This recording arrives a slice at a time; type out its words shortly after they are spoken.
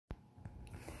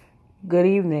Good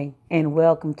evening and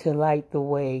welcome to Light the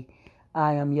Way.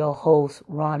 I am your host,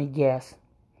 Ronnie Guest.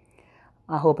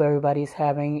 I hope everybody's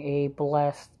having a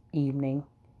blessed evening.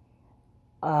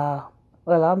 Uh,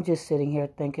 I'm just sitting here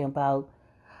thinking about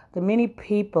the many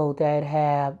people that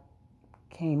have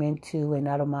came into and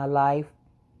out of my life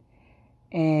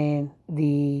and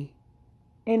the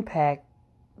impact,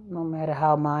 no matter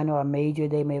how minor or major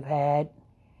they may have had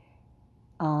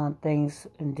on things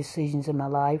and decisions in my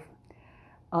life,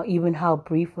 even how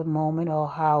brief a moment or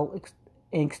how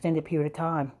an extended period of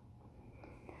time.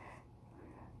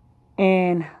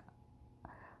 And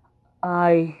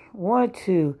I wanted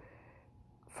to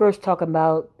first talk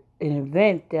about an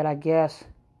event that I guess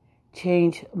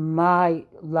changed my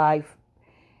life,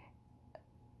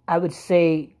 I would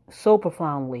say so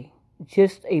profoundly.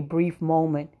 Just a brief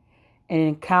moment, an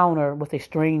encounter with a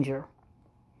stranger.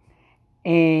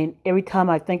 And every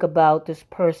time I think about this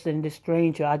person, this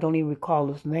stranger, I don't even recall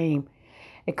his name.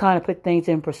 It kind of put things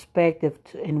in perspective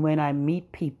and when I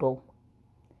meet people.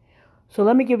 So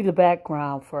let me give you the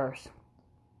background first.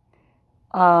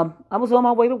 I was on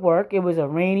my way to work. It was a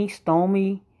rainy,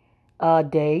 stormy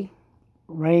day.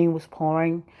 Rain was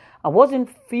pouring. I wasn't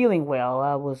feeling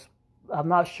well. I'm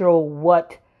not sure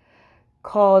what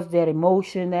caused that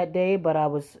emotion that day, but I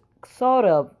was sort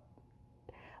of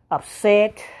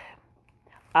upset,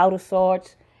 out of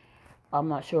sorts. I'm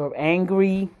not sure,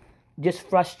 angry, just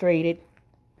frustrated.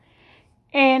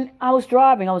 And I was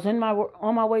driving. I was on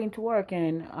my way into work,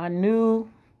 and I knew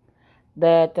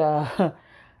that the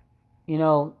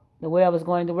way I was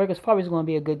going to work was probably going to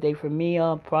be a good day for me.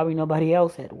 Probably nobody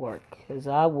else at work because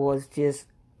I was just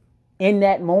in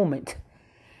that moment.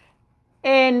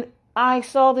 And I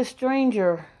saw this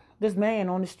stranger, this man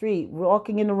on the street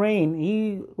walking in the rain.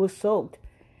 He was soaked.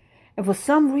 And for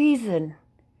some reason,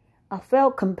 I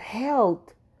felt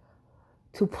compelled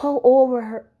to pull over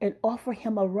her and offer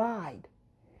him a ride.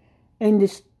 And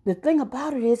the thing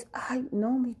about it is, I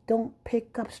normally don't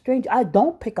pick up strangers. I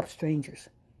don't pick up strangers.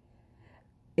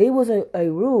 It was a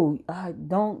rule. I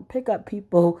don't pick up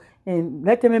people and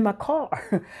let them in my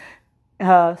car.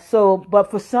 But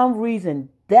for some reason,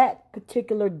 that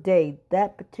particular day,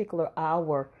 that particular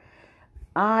hour,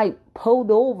 I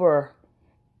pulled over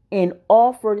and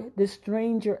offered the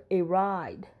stranger a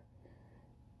ride.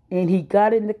 And he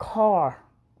got in the car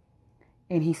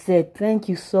and he said, "Thank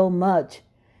you so much."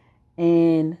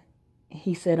 And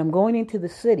he said, "I'm going into the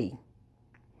city."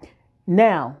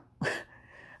 Now,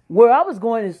 where I was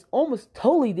going is almost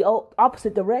totally the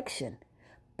opposite direction.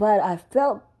 But I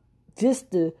felt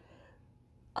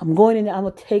I'm going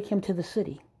to take him to the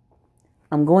city.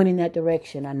 I'm going in that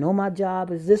direction. I know my job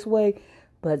is this way,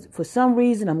 but for some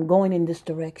reason, I'm going in this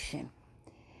direction.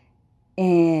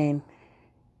 And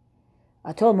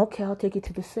I told him, "Okay, I'll take you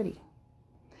to the city."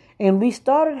 And we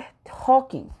started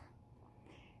talking.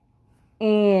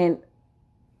 And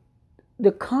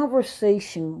the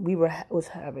conversation was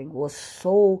having was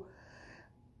so,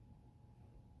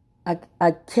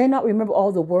 I cannot remember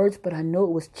all the words, but I know it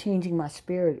was changing my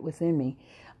spirit within me.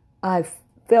 I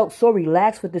felt so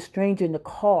relaxed with the stranger in the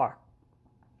car.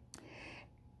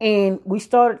 And we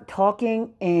started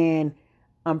talking, and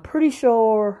I'm pretty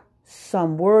sure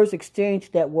some words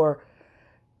exchanged that were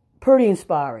pretty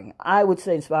inspiring. I would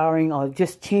say inspiring or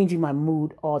just changing my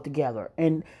mood altogether.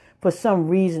 And for some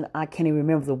reason, I can't even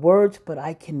remember the words, but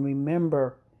I can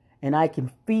remember and I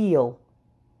can feel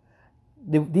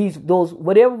those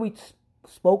whatever we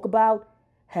spoke about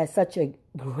had such a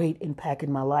great impact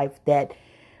in my life that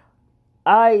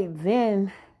I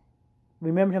then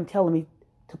remember him telling me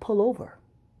to pull over,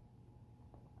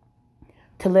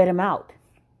 to let him out.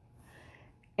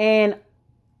 And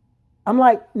I'm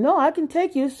like, "No, I can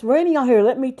take you. It's raining out here.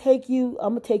 Let me take you.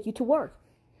 I'm going to take you to work."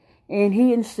 And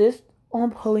he insists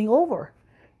on pulling over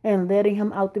and letting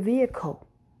him out the vehicle.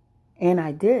 And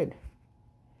I did.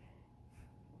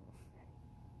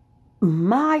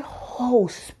 My whole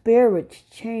spirit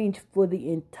changed for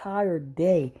the entire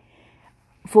day.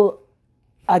 For,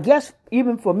 I guess,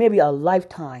 even for maybe a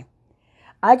lifetime.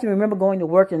 I can remember going to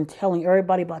work and telling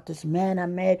everybody about this man I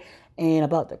met and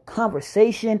about the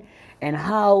conversation and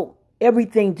how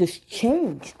everything just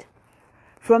changed.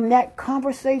 From that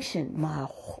conversation,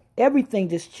 everything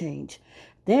just changed.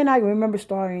 Then I remember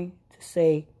starting to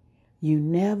say, you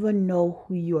never know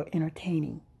who you are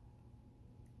entertaining.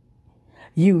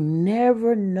 You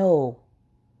never know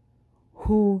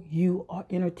who you are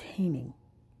entertaining.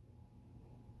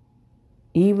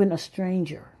 Even a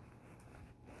stranger.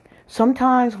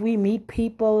 Sometimes we meet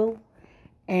people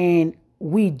and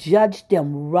we judge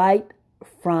them right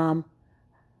from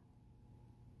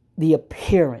the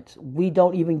appearance. We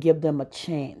don't even give them a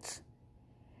chance.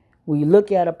 We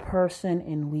look at a person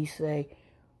and we say,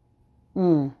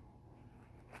 don't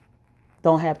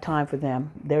have time for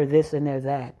them. They're this and they're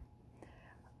that.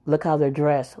 Look how they're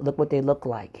dressed. Look what they look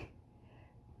like.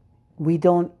 We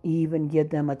don't even give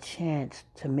them a chance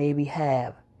to maybe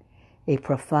have a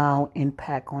profound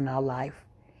impact on our life.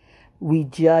 We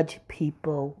judge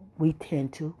people. We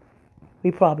tend to.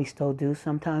 We probably still do.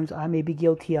 Sometimes I may be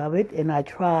guilty of it, and I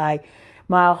try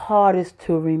my hardest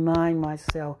to remind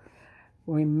myself,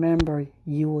 remember,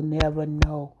 you will never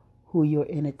know who you're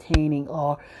entertaining,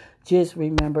 or just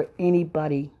remember,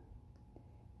 anybody,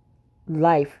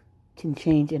 life can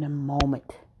change in a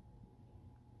moment.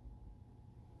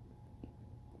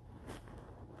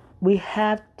 We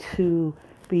have to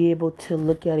be able to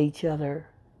look at each other,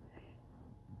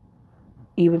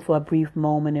 even for a brief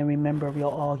moment, and remember we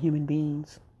are all human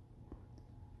beings.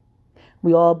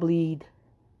 We all bleed.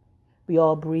 We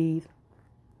all breathe.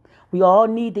 We all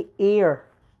need the air.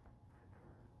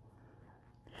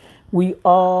 We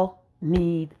all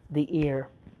need the air.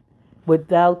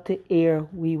 Without the air,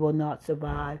 we will not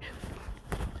survive.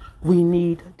 We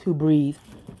need to breathe.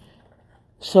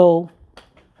 So,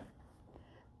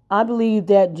 I believe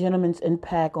that gentleman's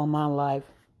impact on my life,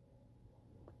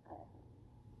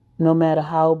 no matter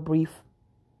how brief,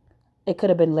 it could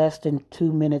have been less than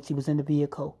 2 minutes he was in the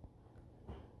vehicle.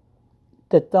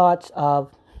 The thoughts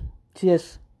of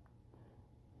just,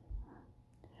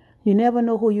 you never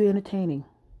know who you're entertaining.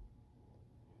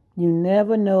 You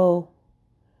never know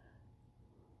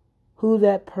who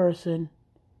that person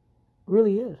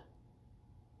really is.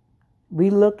 We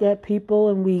look at people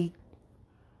and we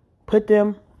put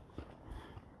them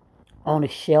on a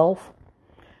shelf.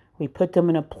 We put them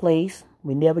in a place.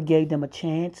 We never gave them a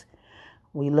chance.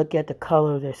 We look at the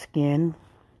color of their skin.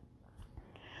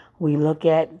 We look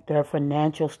at their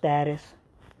financial status.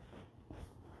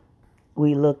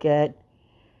 We look at,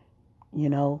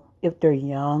 if they're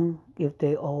young, if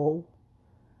they're old.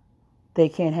 They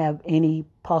can't have any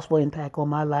possible impact on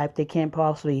my life. They can't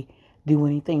possibly do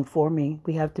anything for me.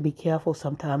 We have to be careful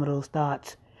sometimes of those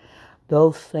thoughts.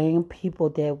 Those same people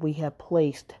that we have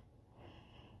placed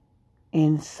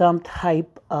in some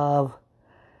type of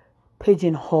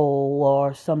pigeonhole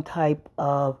or some type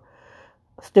of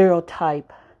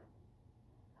stereotype,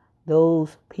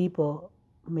 those people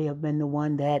may have been the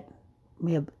one that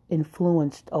may have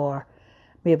influenced or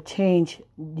may have changed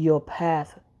your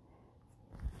path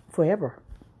forever.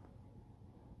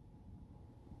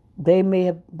 They may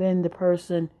have been the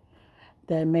person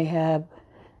that may have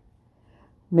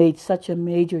made such a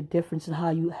major difference in how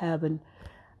you have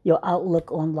your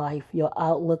outlook on life, your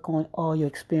outlook on all your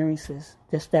experiences.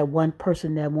 Just that one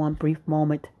person, that one brief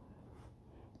moment.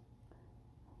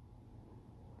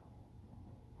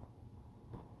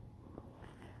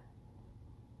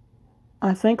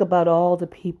 I think about all the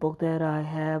people that I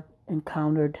have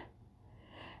encountered,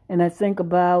 and I think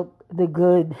about the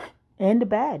good and the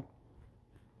bad.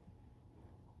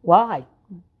 Why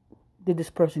did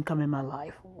this person come in my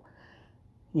life?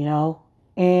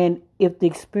 And if the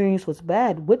experience was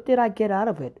bad, what did I get out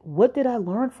of it? What did I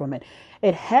learn from it?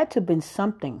 It had to have been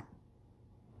something.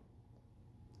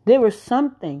 There was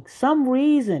something, some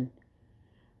reason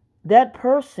that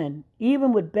person,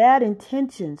 even with bad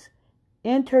intentions,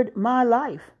 entered my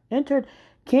life,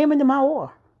 came into my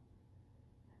aura.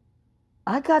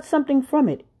 I got something from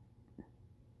it.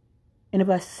 And if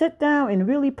I sit down and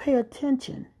really pay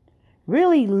attention,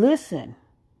 really listen,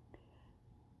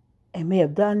 it may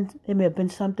have been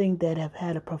something that have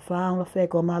had a profound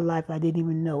effect on my life. I didn't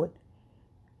even know it.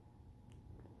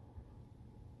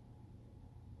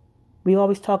 We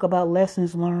always talk about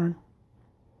lessons learned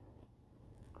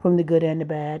from the good and the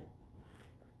bad.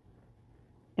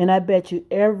 And I bet you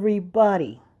every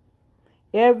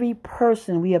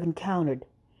person we have encountered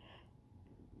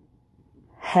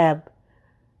have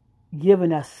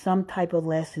given us some type of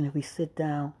lesson if we sit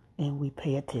down and we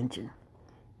pay attention.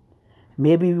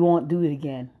 Maybe we won't do it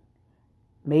again.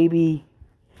 Maybe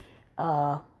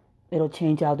it'll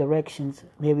change our directions.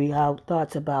 Maybe our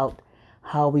thoughts about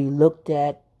how we looked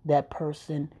at that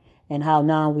person and how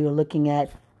now we are looking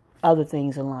at other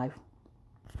things in life.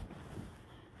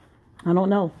 I don't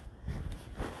know.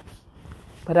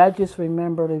 But I just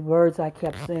remember the words I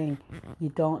kept saying. You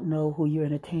don't know who you're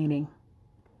entertaining.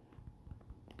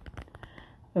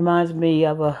 Reminds me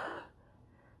of a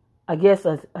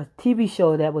TV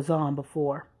show that was on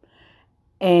before.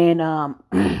 And I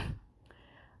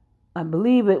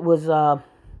believe it was, I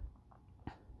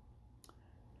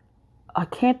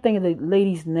can't think of the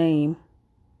lady's name,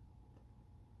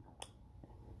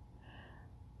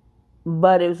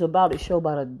 but it was about a show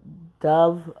about a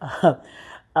dove.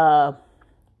 And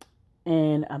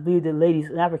and I believe the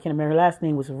lady's African American. Last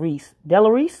name was Reese,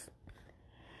 Della Reese.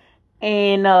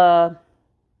 And I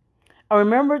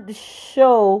remember the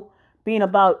show being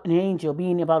about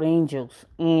angels,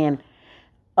 and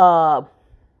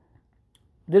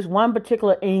this one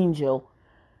particular angel,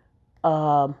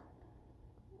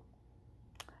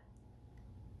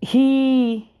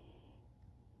 he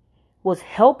was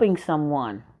helping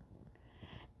someone,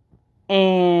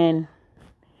 and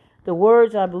the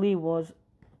words I believe was,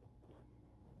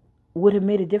 would have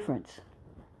made a difference.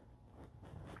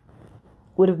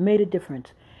 Would have made a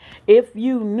difference. If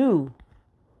you knew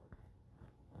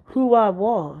who I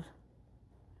was,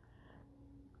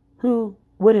 who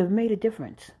would have made a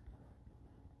difference?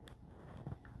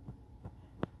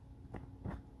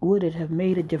 Would it have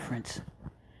made a difference?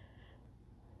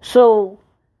 So,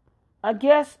 I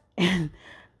guess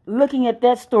looking at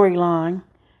that storyline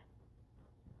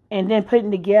and then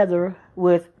putting together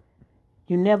with,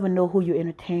 you never know who you're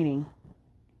entertaining,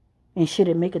 and should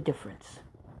it make a difference?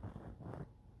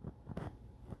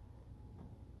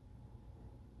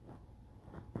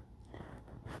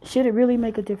 Should it really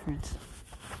make a difference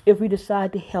if we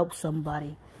decide to help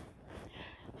somebody?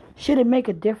 Should it make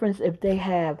a difference if they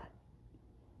have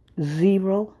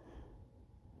zero?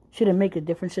 Should it make a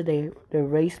difference? Should their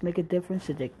race make a difference?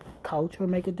 Should their culture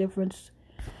make a difference?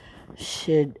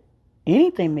 Should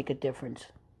anything make a difference?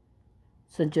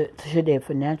 Should their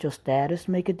financial status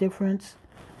make a difference?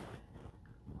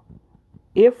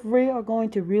 If we are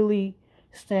going to really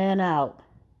stand out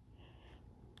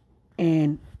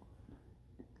and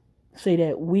say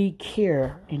that we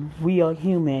care and we are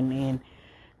human and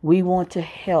we want to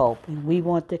help and we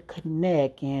want to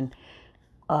connect and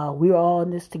we're all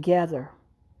in this together,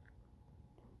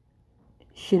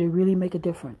 should it really make a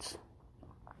difference?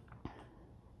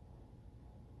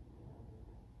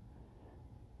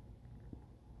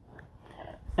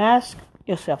 Ask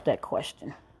yourself that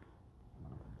question.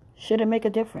 Should it make a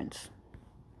difference?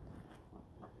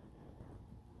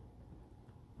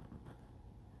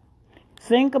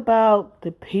 Think about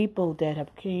the people that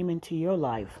have came into your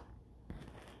life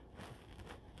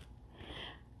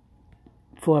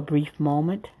for a brief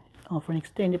moment or for an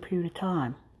extended period of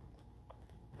time.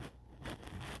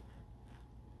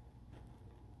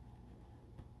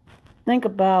 Think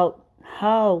about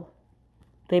how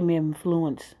they may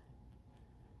influence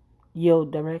your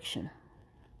direction.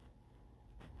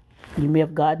 You may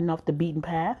have gotten off the beaten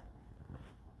path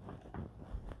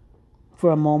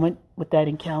for a moment with that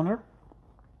encounter.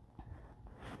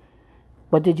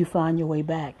 But did you find your way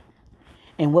back?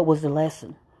 And what was the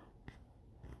lesson?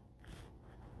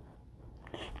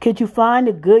 Could you find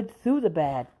the good through the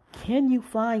bad? Can you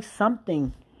find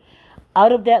something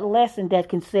out of that lesson that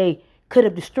can say, could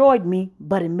have destroyed me,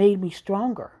 but it made me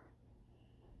stronger?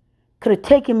 Could have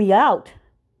taken me out,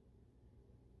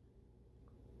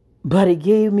 but it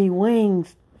gave me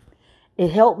wings.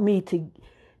 It helped me to,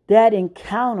 that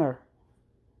encounter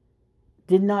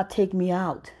did not take me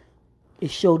out. It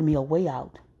showed me a way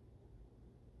out.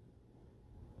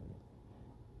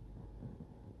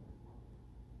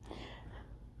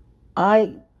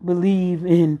 I believe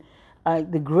in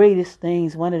the greatest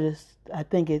things. One of the, I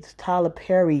think it's Tyler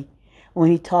Perry, when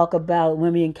he talk about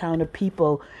when we encounter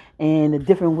people and the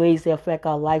different ways they affect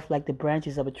our life, like the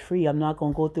branches of a tree. I'm not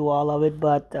going to go through all of it,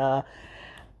 but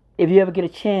if you ever get a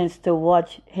chance to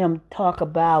watch him talk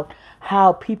about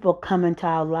how people come into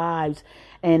our lives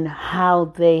and how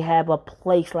they have a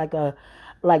place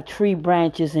like tree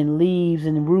branches and leaves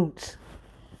and roots.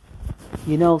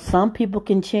 You know, some people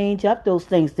can change up those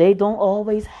things. They don't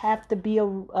always have to be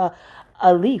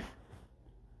a leaf.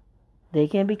 They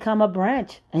can become a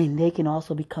branch, and they can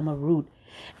also become a root.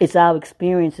 It's our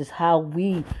experiences, how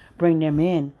we bring them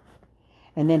in,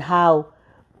 and then how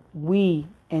we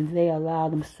and they allow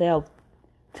themselves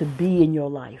to be in your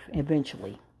life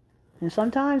eventually. And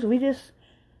sometimes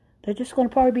they're just going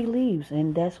to probably be leaves,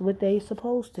 and that's what they're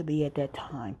supposed to be at that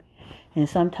time. And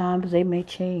sometimes they may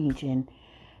change and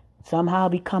somehow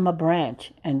become a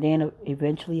branch, and then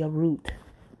eventually a root.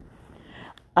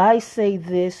 I say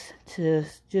this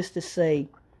just to say,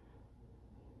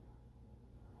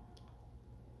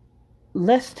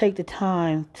 let's take the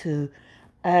time to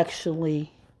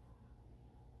actually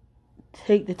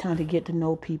take the time to get to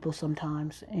know people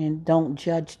sometimes, and don't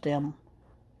judge them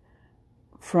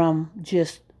from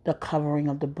just the covering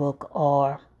of the book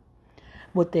or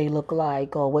what they look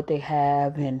like or what they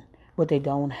have and what they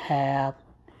don't have.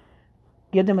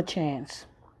 Give them a chance.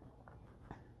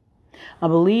 I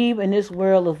believe in this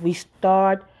world, if we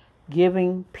start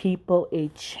giving people a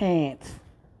chance,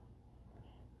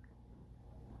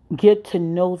 get to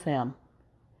know them,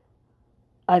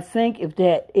 I think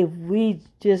if we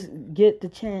just get the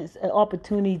chance, an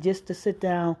opportunity just to sit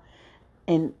down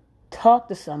and talk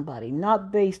to somebody,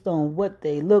 not based on what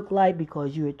they look like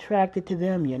because you're attracted to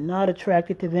them, you're not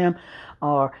attracted to them,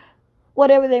 or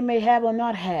whatever they may have or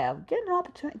not have. Get an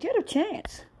opportunity, get a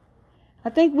chance. I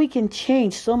think we can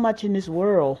change so much in this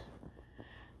world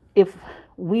if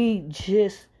we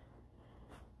just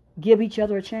give each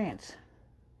other a chance.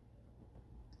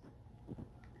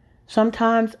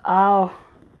 Sometimes our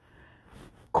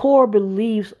core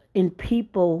beliefs in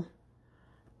people,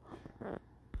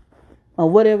 or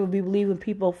whatever we believe in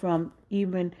people from,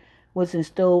 even what's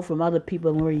instilled from other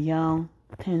people when we're young,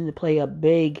 tend to play a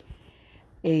big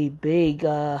influence,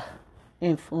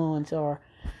 or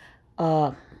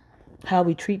how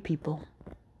we treat people.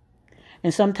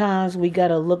 And sometimes we got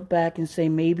to look back and say,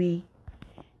 maybe,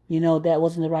 that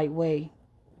wasn't the right way.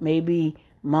 Maybe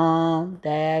mom,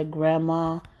 dad,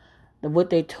 grandma,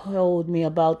 what they told me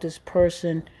about this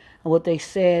person and what they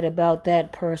said about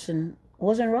that person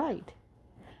wasn't right.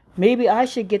 Maybe I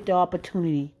should get the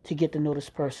opportunity to get to know this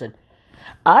person.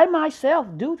 I myself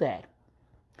do that.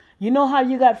 You know how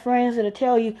you got friends that'll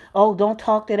tell you, oh, don't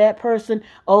talk to that person.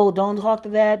 Oh, don't talk to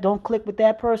that. Don't click with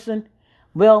that person.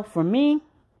 Well, for me,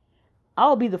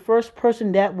 I'll be the first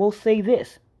person that will say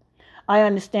this. I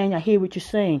understand, I hear what you're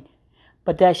saying,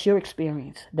 but that's your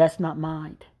experience. That's not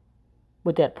mine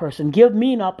with that person. Give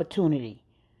me an opportunity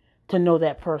to know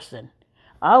that person.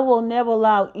 I will never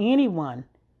allow anyone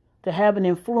to have an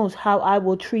influence how I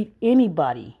will treat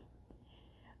anybody.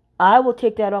 I will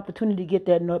take that opportunity to get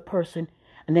that person,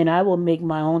 and then I will make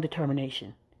my own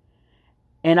determination.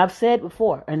 And I've said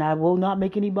before, and I will not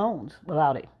make any bones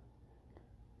about it.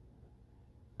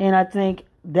 And I think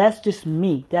that's just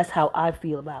me. That's how I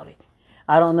feel about it.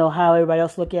 I don't know how everybody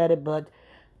else look at it, but,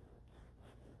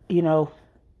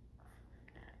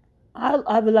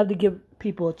 I would love to give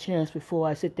people a chance before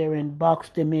I sit there and box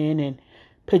them in and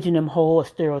pigeon them whole or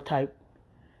stereotype.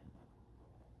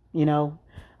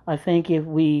 I think if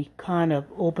we kind of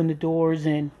open the doors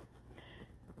and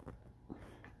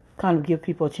kind of give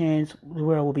people a chance, the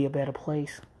world will be a better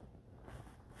place.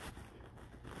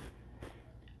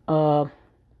 And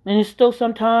it's still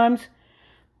sometimes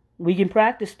we can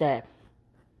practice that.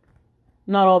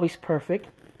 Not always perfect.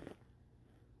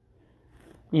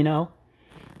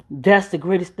 That's the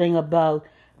greatest thing about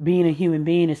being a human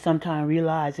being, is sometimes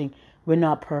realizing we're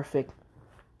not perfect.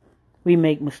 We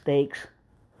make mistakes.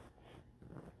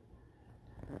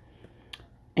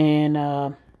 And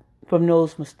from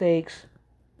those mistakes,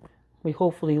 we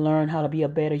hopefully learn how to be a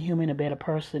better human, a better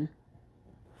person.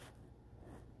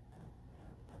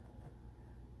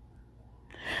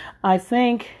 I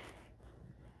think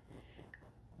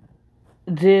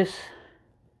this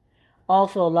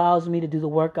also allows me to do the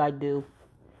work I do.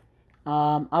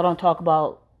 I don't talk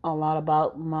a lot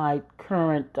about my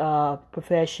current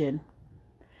profession,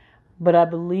 but I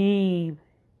believe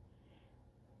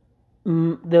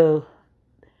the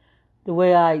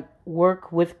way I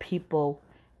work with people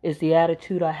is the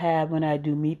attitude I have when I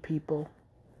do meet people.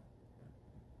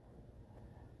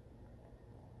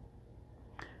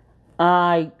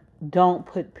 I don't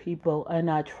put people, and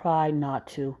I try not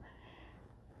to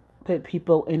put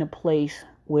people in a place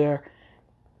where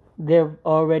they've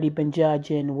already been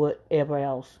judging whatever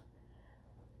else.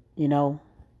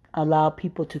 Allow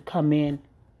people to come in,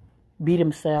 be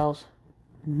themselves,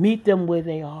 meet them where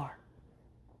they are.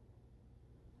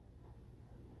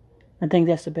 I think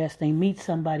that's the best thing. Meet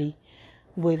somebody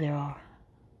where they are,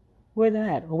 where they're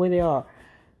at, or where they are.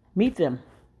 Meet them.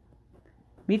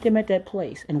 Meet them at that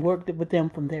place and work with them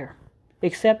from there.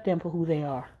 Accept them for who they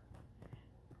are.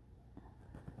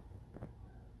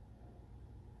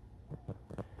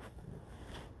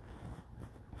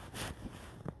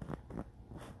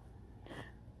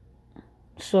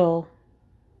 So,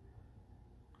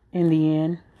 in the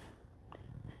end,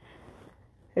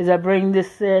 as I bring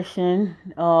this session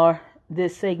or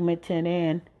this segment to an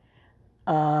end,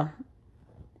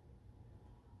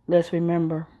 let's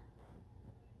remember,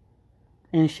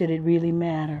 and should it really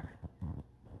matter,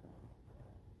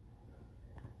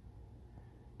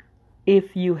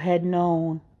 if you had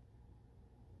known,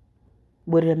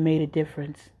 would it have made a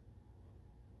difference?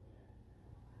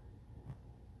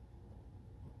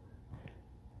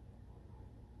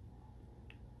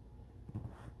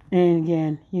 And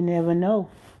again, you never know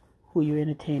who you're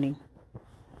entertaining.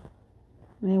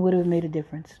 And it would have made a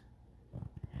difference.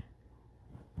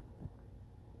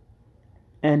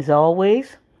 And as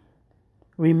always,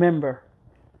 remember,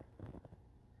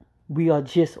 we are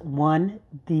just one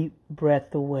deep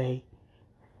breath away.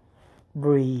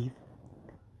 Breathe.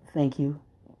 Thank you.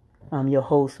 I'm your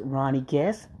host, Ronnie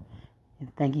Guest,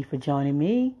 And thank you for joining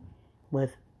me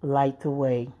with Light the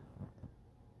Way.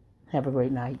 Have a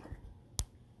great night.